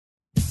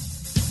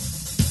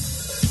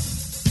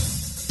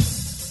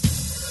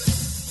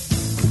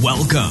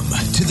Welcome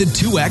to the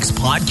 2X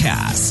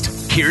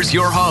Podcast. Here's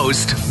your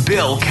host,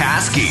 Bill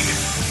Caskey.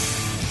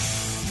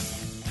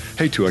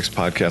 Hey, 2X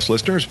Podcast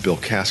listeners, Bill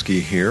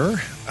Caskey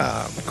here.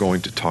 I'm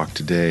going to talk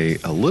today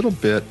a little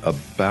bit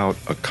about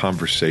a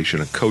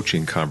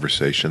coaching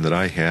conversation that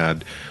I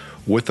had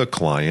with a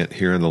client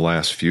here in the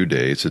last few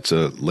days. It's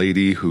a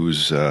lady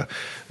who's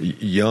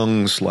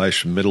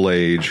young/middle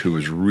age who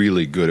is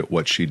really good at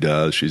what she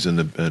does. She's in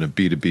a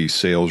B2B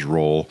sales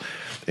role.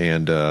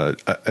 And I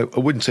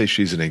wouldn't say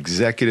she's an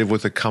executive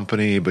with a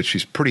company, but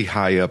she's pretty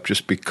high up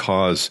just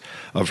because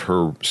of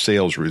her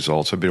sales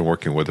results. I've been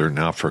working with her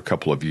now for a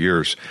couple of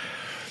years.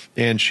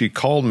 And she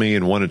called me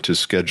and wanted to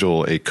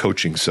schedule a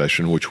coaching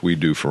session, which we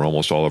do for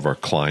almost all of our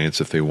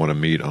clients. If they want to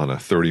meet on a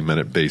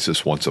 30-minute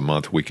basis once a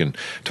month, we can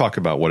talk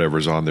about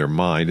whatever's on their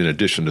mind in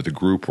addition to the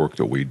group work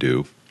that we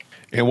do.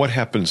 And what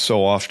happens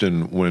so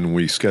often when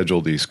we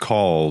schedule these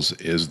calls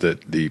is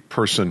that the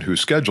person who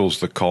schedules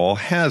the call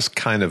has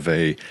kind of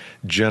a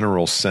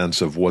general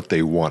sense of what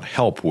they want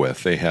help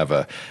with. They have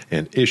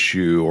an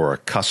issue or a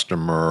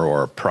customer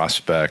or a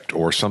prospect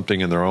or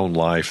something in their own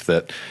life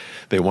that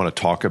they want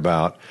to talk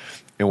about.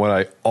 And what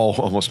I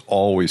almost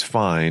always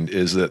find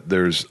is that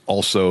there's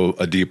also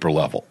a deeper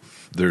level.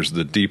 There's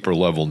the deeper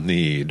level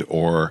need,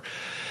 or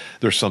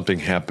there's something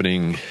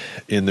happening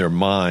in their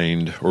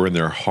mind or in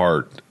their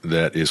heart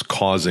that is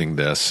causing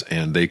this,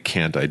 and they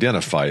can't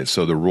identify it.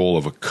 So the role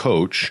of a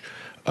coach,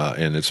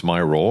 and it's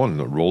my role and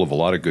the role of a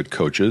lot of good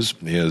coaches,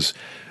 is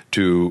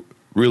to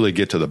really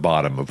get to the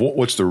bottom of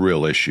what's the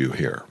real issue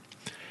here.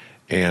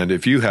 And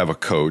if you have a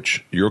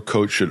coach, your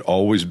coach should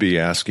always be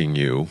asking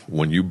you,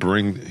 when you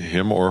bring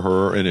him or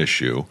her an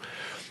issue,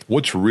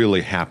 what's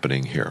really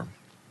happening here?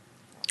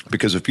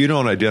 Because if you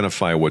don't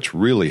identify what's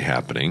really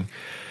happening,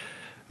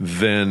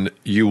 then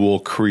you will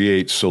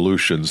create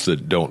solutions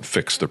that don't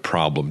fix the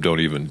problem, don't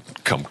even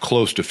come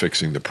close to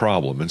fixing the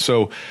problem. And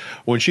so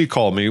when she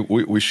called me,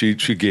 she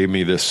gave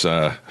me this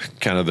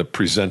kind of the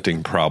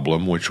presenting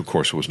problem, which of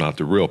course was not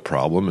the real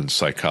problem. And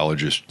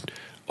psychologists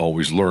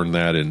always learn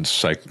that in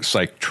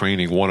psych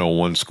training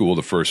 101 school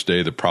the first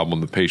day. The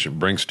problem the patient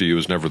brings to you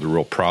is never the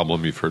real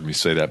problem. You've heard me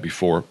say that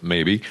before,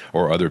 maybe,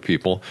 or other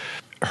people.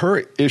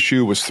 Her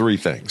issue was three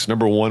things.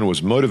 Number one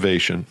was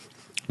motivation.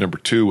 Number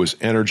two was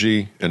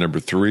energy, and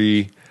number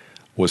three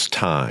was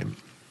time.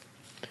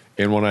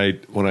 And when I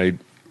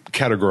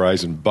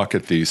categorize and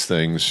bucket these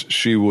things,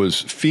 she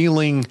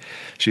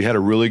had a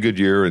really good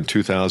year in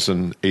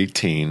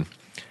 2018,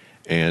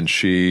 and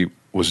she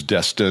was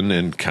destined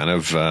and kind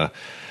of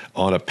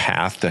on a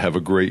path to have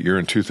a great year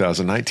in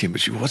 2019, but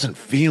she wasn't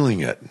feeling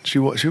it. She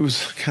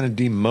was kind of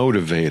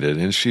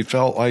demotivated, and she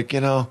felt like,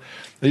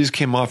 they just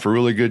came off a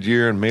really good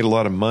year and made a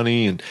lot of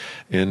money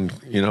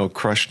and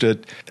crushed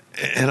it.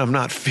 And I'm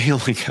not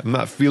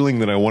feeling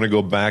that I want to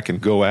go back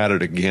and go at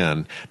it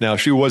again. Now,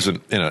 she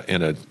wasn't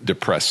in a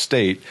depressed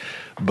state,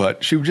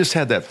 but she just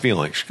had that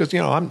feeling. She goes,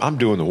 I'm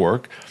doing the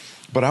work,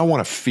 but I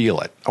want to feel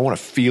it. I want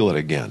to feel it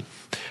again.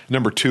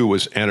 Number two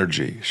was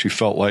energy. She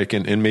felt like,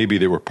 and maybe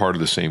they were part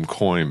of the same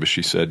coin, but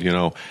she said,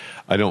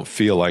 I don't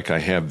feel like I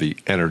have the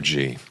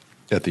energy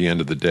at the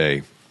end of the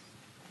day.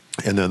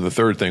 And then the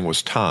third thing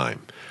was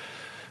time.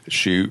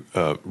 She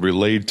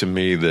relayed to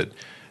me that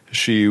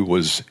she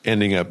was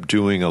ending up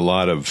doing a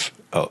lot of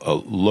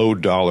low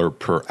dollar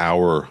per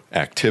hour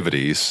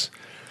activities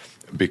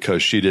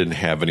because she didn't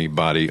have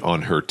anybody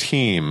on her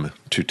team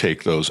to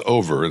take those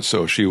over. And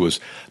so she was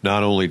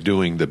not only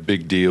doing the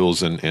big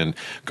deals and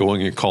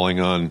going and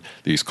calling on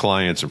these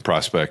clients and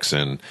prospects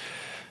and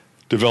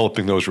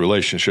developing those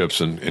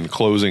relationships and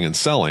closing and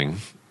selling,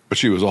 but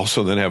she was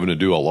also then having to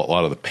do a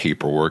lot of the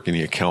paperwork and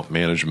the account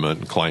management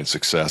and client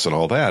success and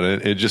all that.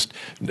 And it just,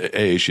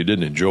 A, she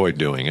didn't enjoy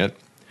doing it.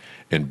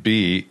 And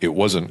B, it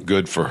wasn't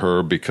good for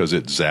her because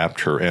it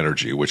zapped her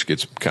energy, which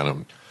gets kind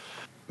of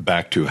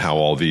back to how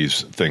all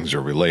these things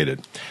are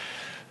related.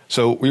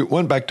 So we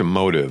went back to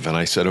motive, and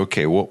I said,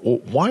 okay, well,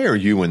 why are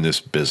you in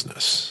this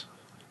business?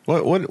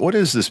 What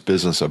is this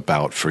business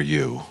about for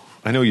you?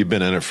 I know you've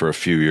been in it for a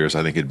few years.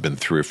 I think it'd been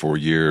 3 or 4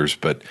 years,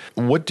 but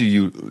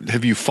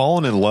have you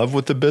fallen in love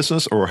with the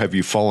business, or have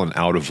you fallen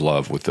out of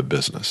love with the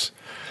business?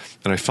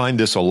 And I find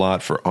this a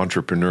lot for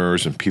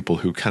entrepreneurs and people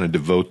who kind of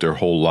devote their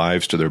whole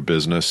lives to their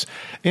business,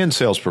 and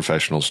sales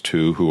professionals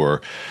too, who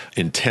are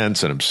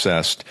intense and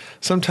obsessed.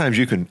 Sometimes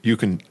you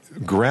can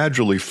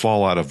gradually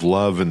fall out of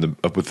love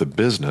with the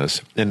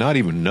business and not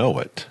even know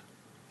it.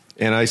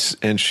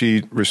 And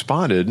she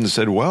responded and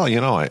said, well,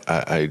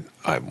 I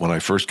when I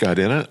first got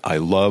in it, I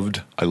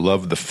loved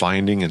the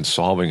finding and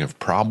solving of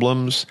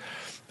problems.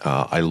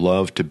 I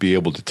love to be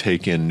able to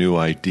take in new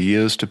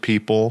ideas to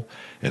people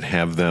and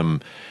have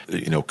them,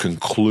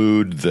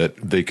 conclude that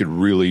they could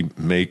really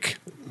make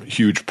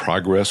huge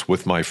progress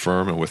with my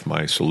firm and with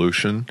my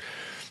solution.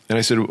 And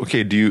I said,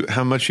 okay,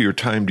 how much of your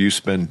time do you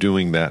spend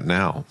doing that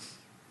now?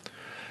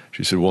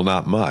 She said, well,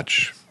 not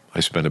much.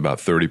 I spend about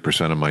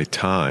 30% of my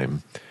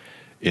time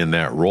in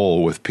that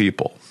role with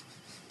people.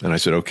 And I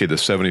said, okay, the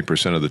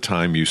 70% of the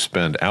time you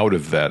spend out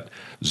of that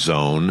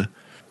zone,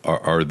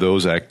 are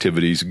those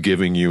activities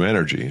giving you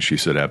energy? And she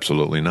said,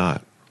 absolutely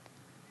not.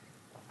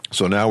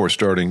 So now we're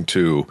starting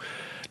to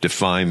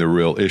define the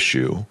real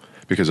issue.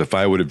 Because if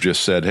I would have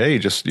just said, hey,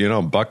 just,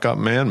 buck up,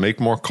 man, make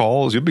more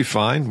calls, you'll be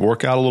fine.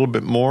 Work out a little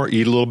bit more,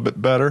 eat a little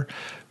bit better,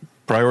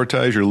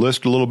 prioritize your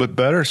list a little bit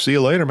better. See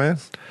you later, man.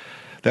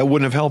 That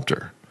wouldn't have helped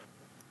her.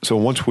 So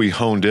once we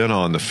honed in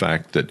on the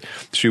fact that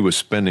she was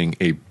spending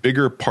a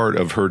bigger part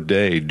of her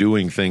day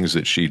doing things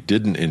that she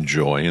didn't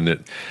enjoy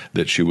and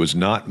that she was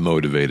not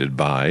motivated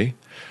by,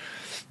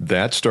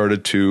 that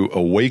started to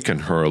awaken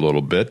her a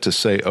little bit to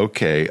say,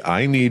 okay,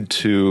 I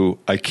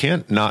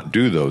can't not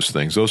do those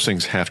things. Those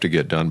things have to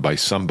get done by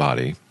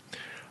somebody,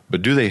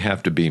 but do they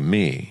have to be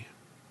me?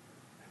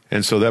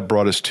 And so that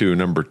brought us to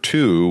number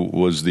 2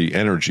 was the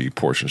energy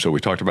portion. So we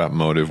talked about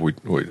motive.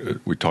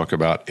 We talk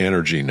about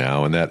energy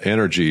now, and that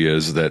energy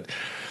is that,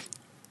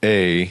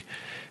 A,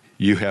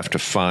 you have to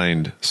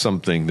find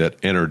something that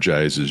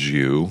energizes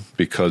you,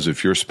 because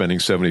if you're spending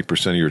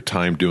 70% of your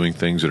time doing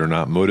things that are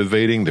not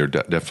motivating, they're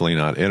definitely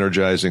not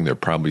energizing. They're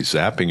probably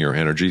zapping your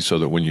energy, so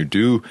that when you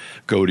do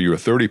go to your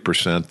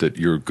 30% that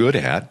you're good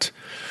at,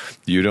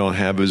 you don't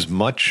have as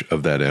much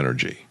of that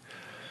energy.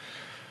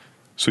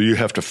 So you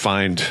have to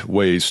find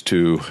ways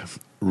to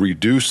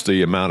reduce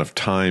the amount of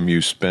time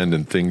you spend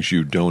in things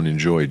you don't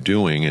enjoy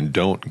doing and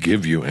don't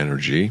give you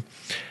energy,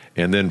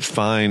 and then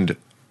find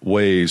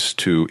ways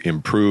to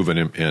improve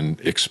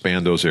and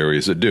expand those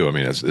areas that do. I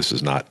mean, this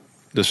is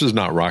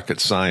not rocket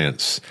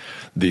science,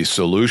 the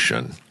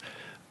solution.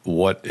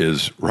 What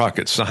is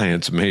rocket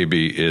science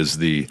maybe is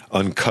the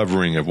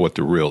uncovering of what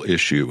the real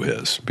issue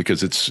is,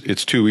 because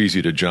it's too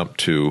easy to jump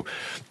to,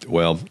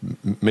 well,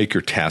 make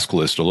your task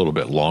list a little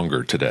bit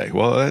longer today.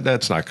 Well,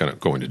 that's not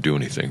going to do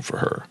anything for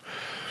her.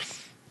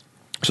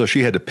 So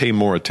she had to pay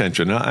more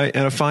attention. And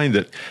I find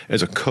that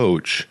as a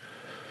coach,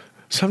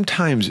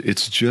 sometimes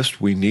it's just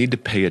we need to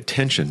pay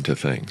attention to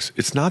things.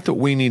 It's not that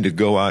we need to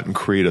go out and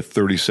create a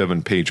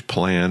 37-page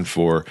plan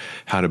for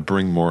how to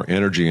bring more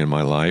energy in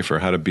my life or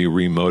how to be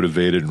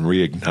remotivated and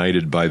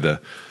reignited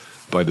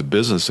by the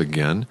business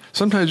again.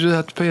 Sometimes you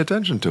have to pay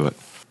attention to it.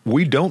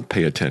 We don't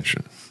pay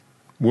attention.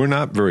 We're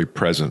not very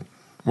present.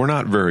 We're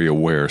not very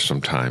aware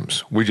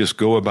sometimes. We just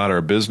go about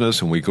our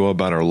business and we go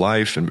about our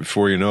life, and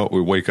before you know it,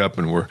 we wake up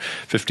and we're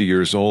 50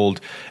 years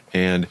old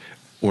and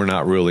we're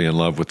not really in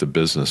love with the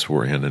business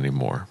we're in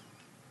anymore.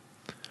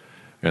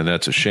 And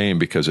that's a shame,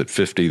 because at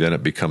 50, then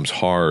it becomes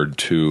hard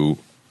to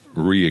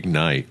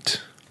reignite.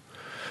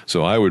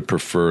 So I would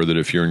prefer that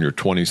if you're in your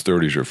 20s,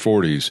 30s, or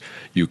 40s,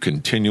 you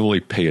continually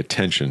pay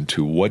attention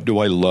to, what do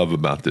I love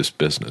about this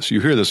business?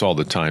 You hear this all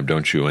the time,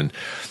 don't you,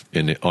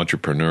 in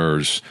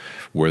entrepreneurs,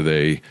 where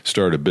they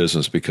start a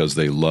business because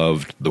they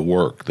loved the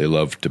work. They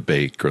love to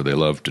bake, or they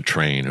love to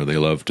train, or they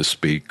love to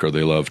speak, or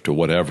they love to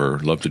whatever,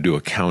 love to do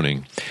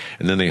accounting.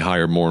 And then they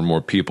hire more and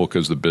more people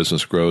because the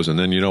business grows. And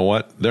then you know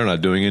what? They're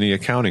not doing any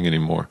accounting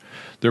anymore.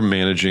 They're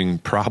managing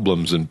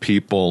problems and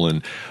people,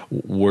 and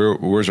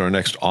where's our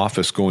next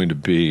office going to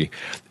be?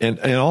 And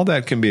all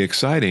that can be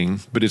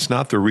exciting, but it's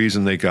not the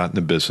reason they got in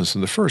the business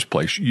in the first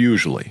place,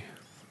 usually,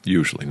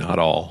 not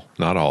all,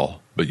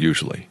 but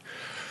usually.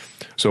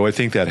 So I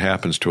think that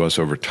happens to us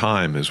over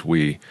time as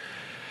we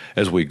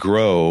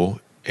grow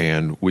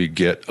and we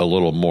get a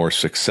little more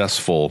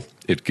successful.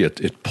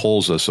 It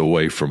pulls us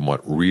away from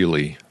what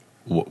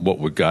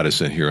got us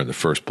in here in the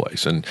first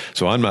place. And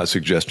so I'm not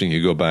suggesting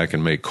you go back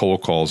and make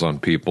cold calls on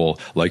people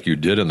like you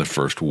did in the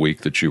first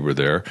week that you were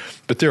there,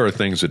 but there are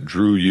things that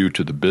drew you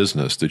to the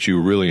business that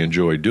you really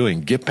enjoy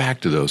doing. Get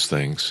back to those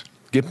things.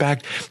 Get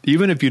back,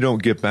 even if you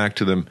don't get back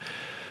to them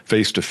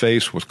face to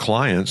face with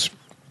clients.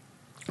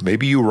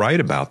 Maybe you write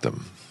about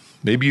them.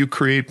 Maybe you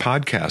create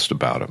podcasts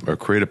about them, or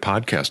create a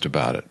podcast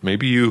about it.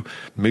 Maybe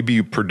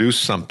you produce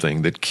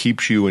something that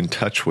keeps you in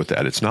touch with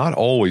that. It's not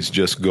always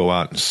just go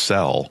out and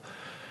sell.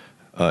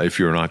 If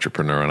you're an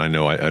entrepreneur, and I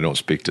know I don't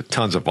speak to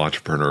tons of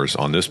entrepreneurs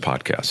on this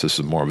podcast. This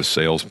is more of a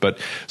sales, but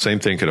same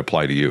thing could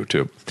apply to you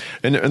too.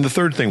 And the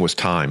third thing was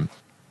time.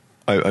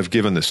 I've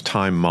given this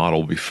time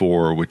model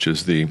before, which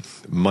is the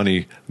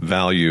money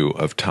value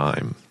of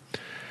time.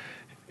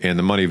 And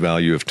the money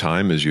value of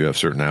time is you have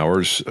certain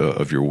hours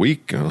of your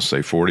week,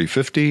 say 40,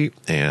 50,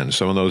 and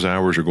some of those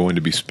hours are going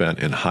to be spent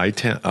in high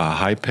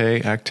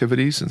pay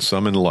activities and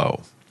some in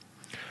low.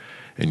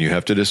 And you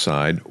have to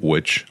decide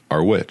which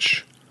are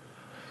which.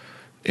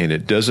 And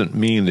it doesn't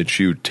mean that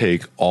you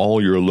take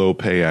all your low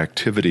pay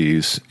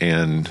activities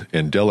and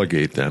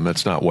delegate them.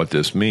 That's not what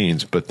this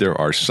means. But there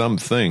are some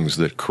things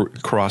that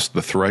cross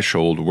the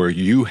threshold where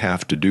you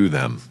have to do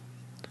them.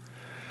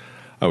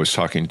 I was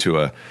talking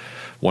to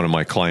one of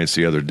my clients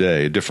the other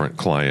day, a different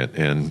client,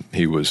 and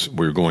we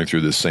were going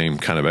through the same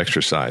kind of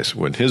exercise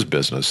with his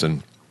business,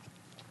 and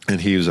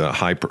he's a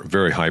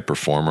very high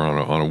performer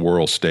on a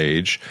world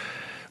stage,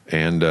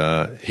 and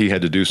he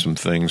had to do some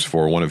things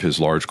for one of his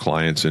large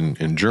clients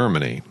in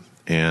Germany,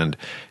 and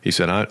he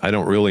said, I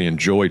don't really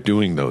enjoy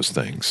doing those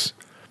things.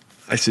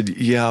 I said,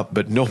 yeah,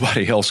 but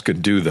nobody else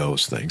can do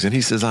those things. And he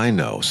says, I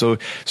know. So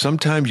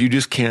sometimes you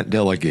just can't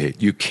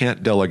delegate. You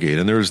can't delegate.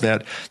 And there's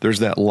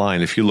that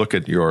line. If you look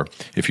at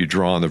if you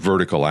draw on the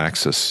vertical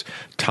axis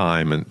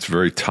time, and it's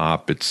very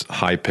top, it's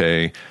high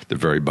pay. The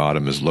very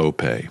bottom is low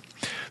pay.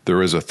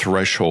 There is a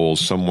threshold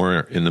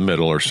somewhere in the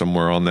middle or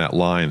somewhere on that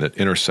line that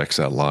intersects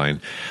that line.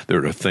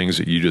 There are things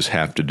that you just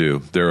have to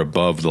do. They're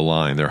above the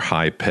line. They're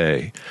high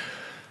pay.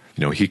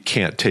 He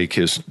can't take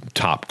his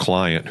top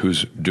client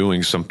who's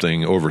doing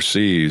something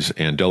overseas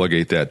and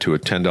delegate that to a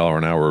 $10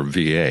 an hour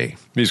VA.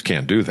 He just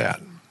can't do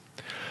that.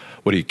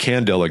 What he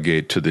can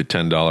delegate to the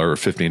 $10 or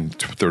 $15,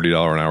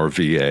 $30 an hour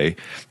VA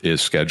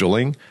is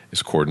scheduling,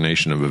 is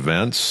coordination of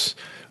events,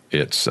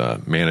 it's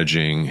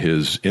managing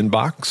his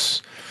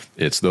inbox,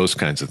 it's those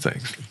kinds of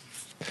things.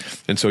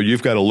 And so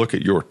you've got to look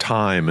at your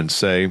time and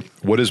say,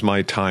 what is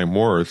my time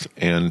worth?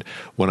 And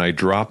when I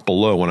drop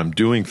below, when I'm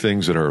doing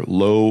things that are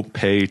low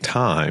pay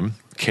time,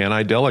 can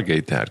I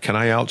delegate that? Can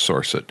I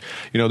outsource it?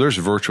 There's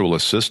virtual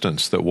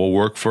assistants that will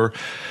work for,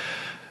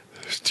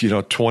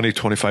 $20, $25,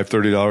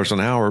 $30 an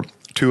hour,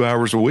 2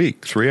 hours a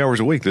week, 3 hours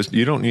a week.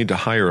 You don't need to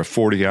hire a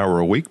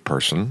 40-hour-a-week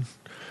person.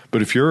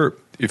 But if you're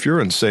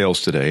in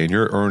sales today and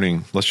you're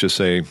earning, let's just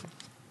say,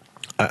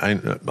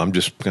 I'm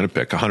just going to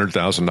pick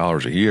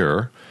 $100,000 a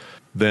year,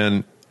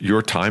 then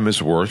your time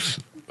is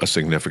worth a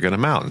significant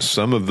amount. And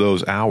some of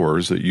those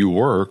hours that you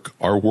work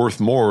are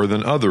worth more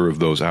than other of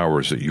those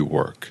hours that you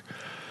work.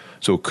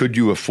 So could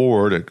you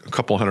afford a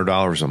couple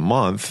 $100 a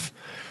month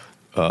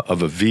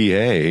of a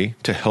VA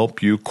to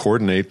help you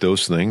coordinate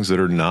those things that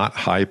are not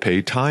high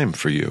pay time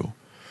for you?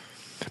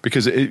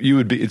 Because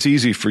it's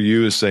easy for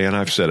you to say, and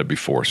I've said it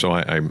before, so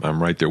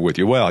I'm right there with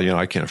you. Well,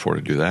 I can't afford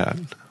to do that.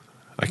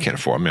 I can't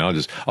afford. I'll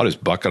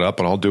just buck it up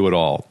and I'll do it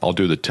all. I'll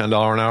do the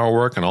 $10 an hour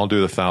work and I'll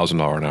do the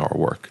 $1,000 an hour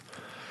work.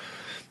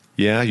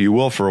 Yeah, you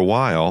will for a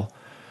while,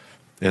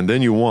 and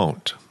then you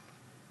won't.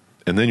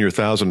 And then your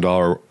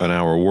 $1,000 an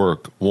hour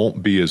work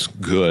won't be as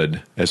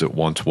good as it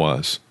once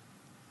was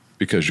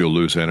because you'll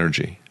lose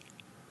energy.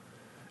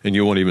 And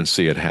you won't even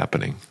see it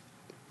happening.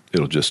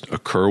 It'll just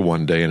occur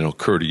one day and it'll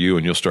occur to you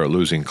and you'll start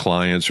losing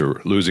clients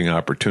or losing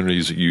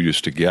opportunities that you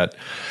used to get.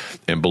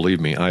 And believe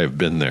me, I have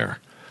been there.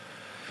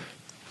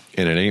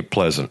 And it ain't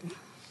pleasant,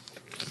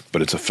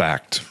 but it's a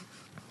fact.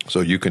 So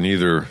you can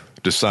either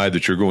decide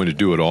that you're going to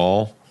do it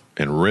all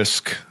and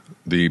risk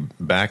the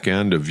back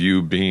end of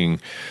you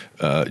being,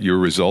 your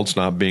results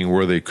not being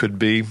where they could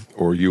be,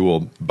 or you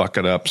will buck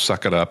it up,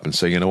 suck it up, and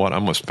say, you know what,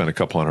 I'm going to spend a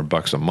couple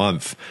 $100 a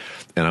month,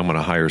 and I'm going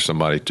to hire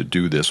somebody to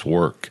do this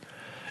work.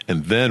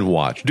 And then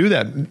watch. Do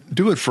that.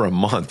 Do it for a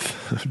month.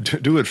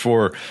 Do it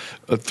for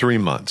 3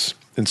 months.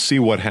 And see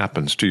what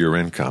happens to your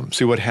income.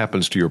 See what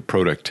happens to your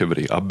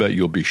productivity. I'll bet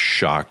you'll be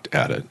shocked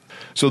at it.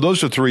 So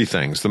those are 3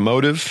 things: the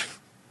motive,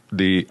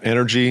 the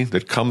energy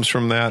that comes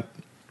from that,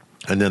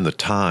 and then the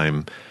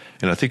time.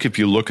 And I think if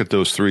you look at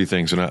those 3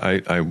 things, and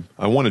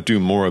I want to do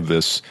more of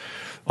this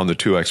on the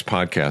 2X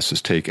podcast, is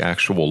take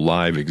actual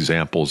live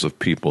examples of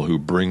people who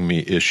bring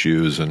me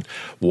issues and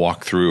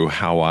walk through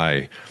how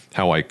I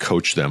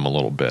coach them a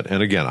little bit.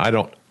 And again,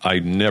 I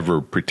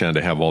never pretend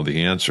to have all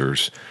the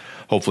answers.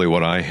 Hopefully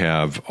what I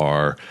have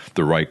are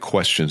the right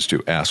questions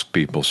to ask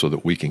people so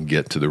that we can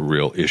get to the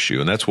real issue.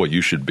 And that's what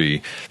you should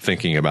be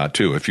thinking about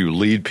too. If you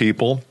lead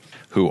people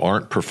who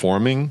aren't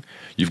performing,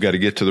 you've got to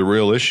get to the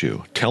real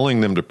issue.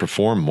 Telling them to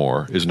perform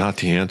more is not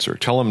the answer.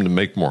 Telling them to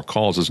make more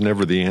calls is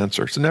never the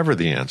answer. It's never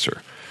the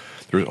answer.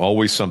 There's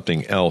always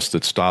something else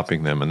that's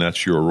stopping them, and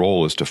that's your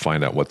role, is to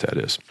find out what that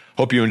is.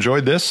 Hope you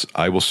enjoyed this.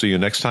 I will see you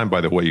next time.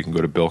 By the way, you can go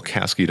to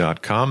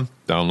BillCaskey.com,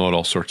 download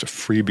all sorts of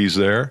freebies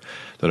there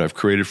that I've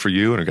created for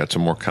you, and I've got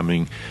some more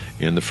coming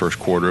in the first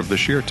quarter of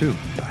this year, too.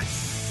 Bye.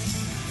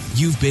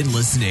 You've been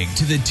listening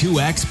to the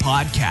 2X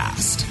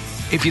Podcast.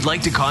 If you'd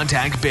like to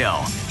contact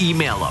Bill,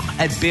 email him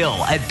at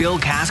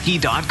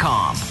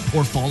bill@billcaskey.com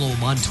or follow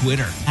him on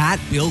Twitter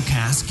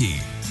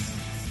 @BillCaskey.